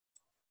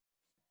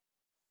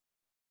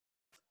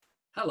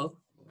Hello,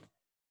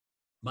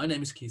 my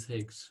name is Keith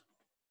Higgs,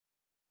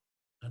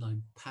 and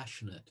I'm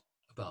passionate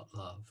about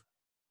love.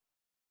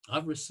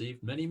 I've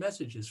received many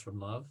messages from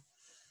love,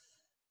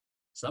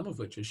 some of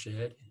which are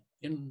shared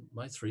in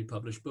my 3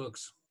 published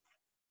books.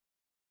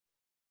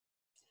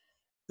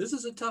 This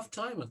is a tough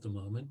time at the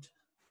moment,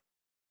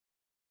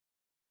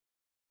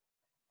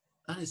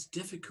 and it's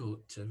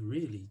difficult to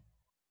really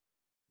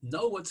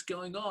know what's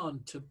going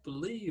on, to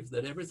believe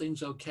that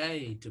everything's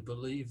okay, to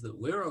believe that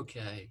we're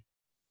okay.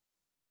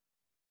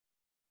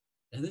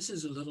 And this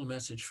is a little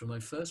message from my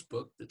first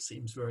book that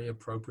seems very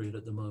appropriate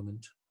at the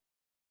moment.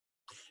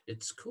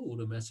 It's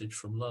called A Message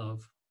from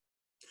Love.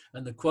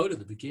 And the quote at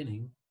the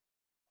beginning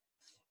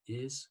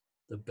is,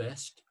 "The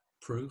best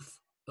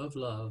proof of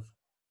love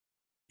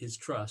is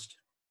trust."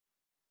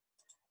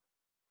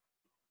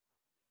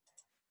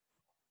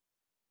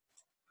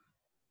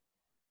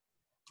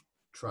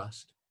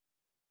 Trust.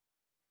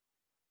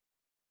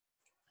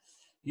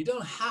 You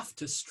don't have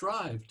to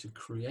strive to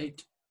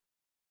create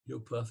your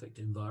perfect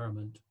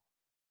environment,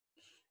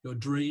 your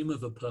dream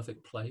of a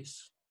perfect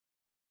place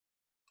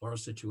or a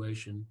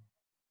situation.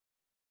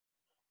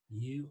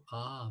 You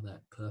are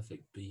that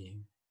perfect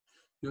being.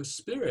 Your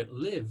spirit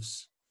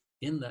lives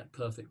in that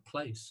perfect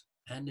place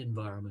and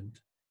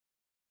environment.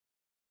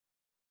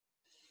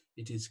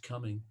 It is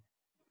coming.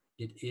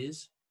 It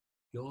is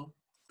your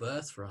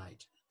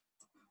birthright.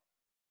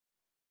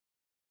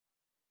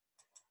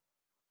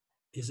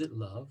 Is it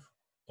love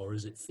or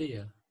is it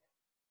fear?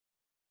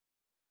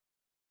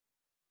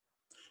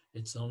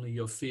 It's only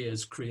your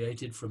fears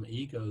created from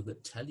ego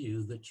that tell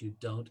you that you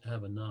don't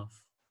have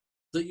enough,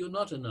 that you're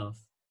not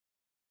enough.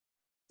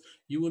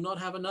 You will not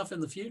have enough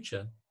in the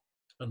future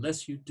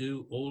unless you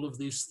do all of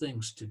these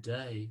things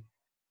today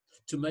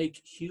to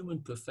make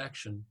human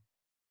perfection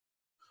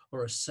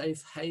or a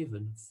safe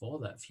haven for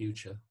that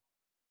future.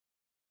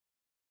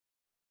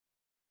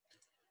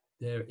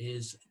 There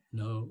is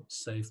no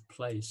safe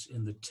place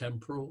in the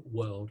temporal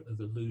world of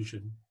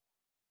illusion.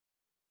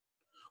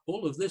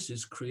 All of this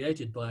is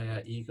created by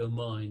our ego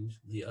mind,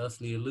 the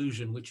earthly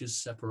illusion, which is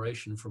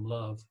separation from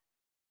love.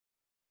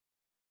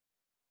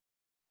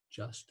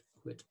 Just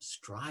quit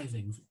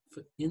striving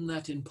in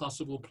that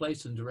impossible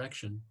place and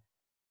direction.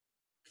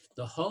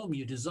 The home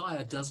you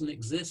desire doesn't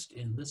exist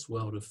in this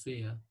world of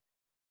fear.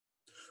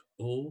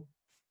 All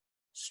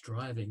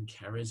striving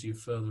carries you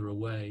further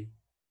away.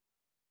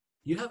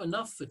 You have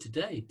enough for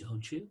today,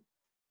 don't you?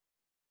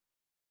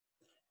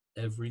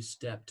 Every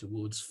step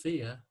towards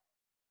fear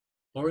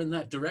or in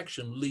that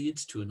direction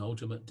leads to an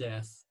ultimate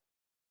death.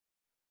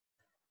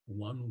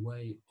 One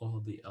way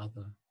or the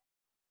other,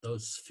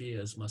 those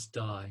fears must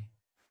die.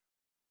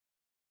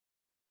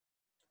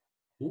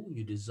 All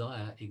you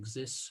desire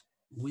exists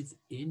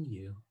within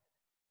you.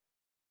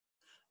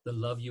 The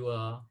love you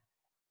are,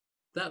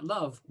 that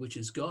love which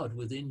is God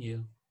within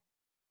you.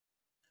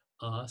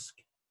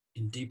 Ask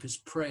in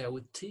deepest prayer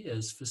with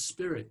tears for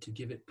Spirit to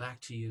give it back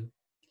to you,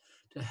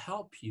 to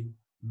help you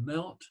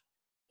melt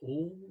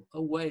all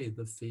away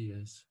the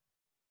fears,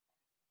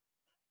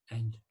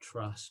 and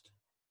trust.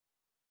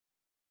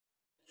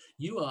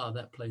 You are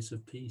that place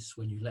of peace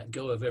when you let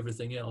go of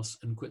everything else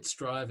and quit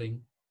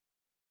striving.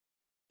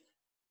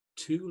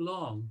 Too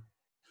long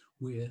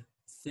we're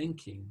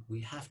thinking we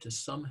have to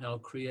somehow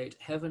create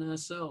heaven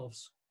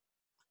ourselves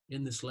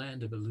in this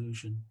land of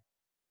illusion.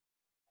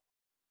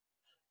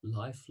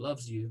 Life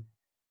loves you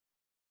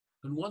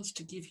and wants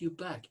to give you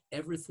back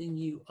everything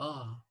you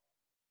are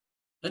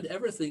and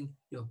everything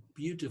your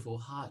beautiful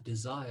heart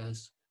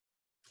desires.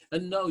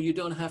 And no, you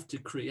don't have to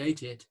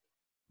create it.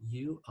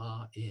 You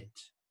are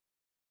it.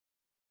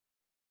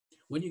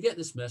 When you get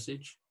this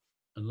message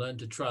and learn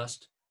to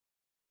trust,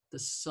 the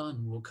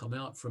sun will come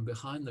out from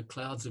behind the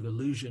clouds of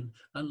illusion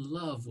and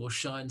love will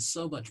shine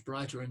so much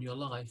brighter in your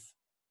life.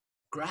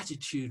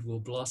 Gratitude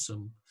will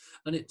blossom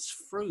and its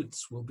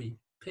fruits will be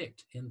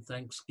picked in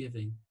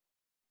thanksgiving.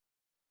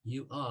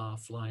 You are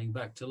flying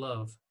back to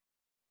love.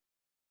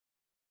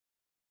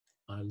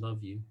 I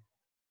love you.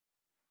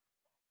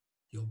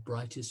 Your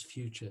brightest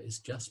future is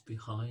just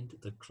behind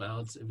the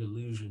clouds of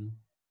illusion.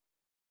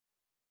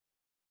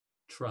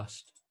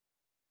 Trust.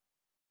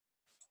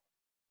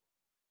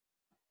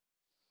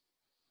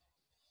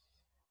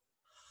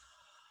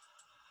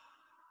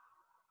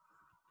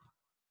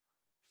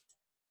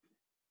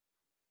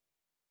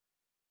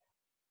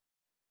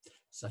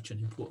 Such an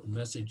important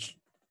message,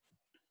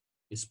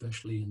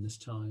 especially in this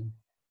time.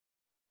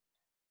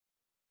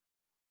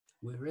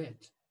 We're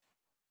it.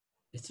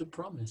 It's a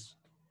promise.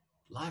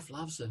 Life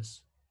loves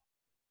us.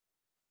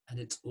 And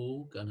it's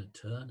all gonna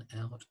turn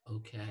out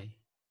okay.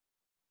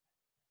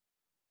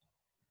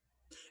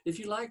 If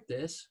you like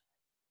this,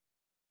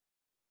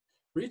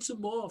 read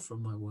some more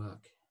from my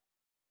work,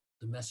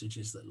 the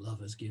messages that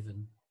love has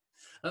given,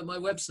 at my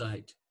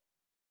website,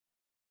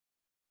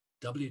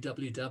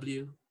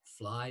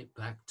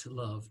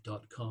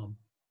 www.flybacktolove.com.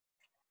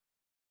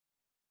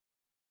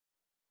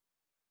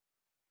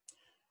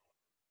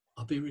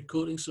 I'll be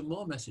recording some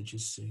more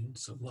messages soon,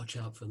 so watch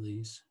out for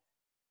these.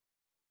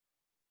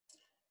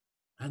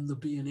 And there'll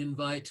be an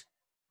invite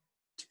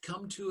to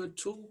come to a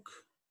talk,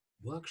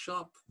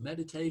 workshop,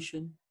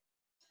 meditation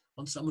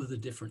on some of the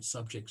different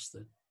subjects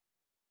that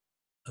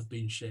have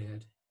been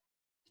shared.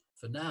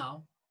 For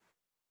now,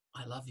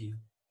 I love you.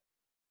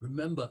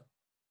 Remember,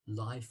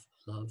 life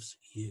loves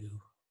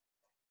you.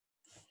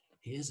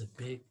 Here's a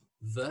big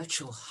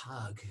virtual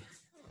hug.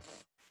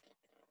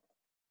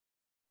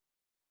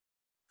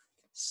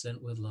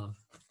 Sent with love.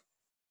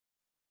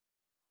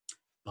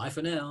 Bye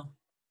for now.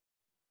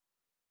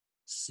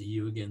 See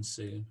you again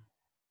soon.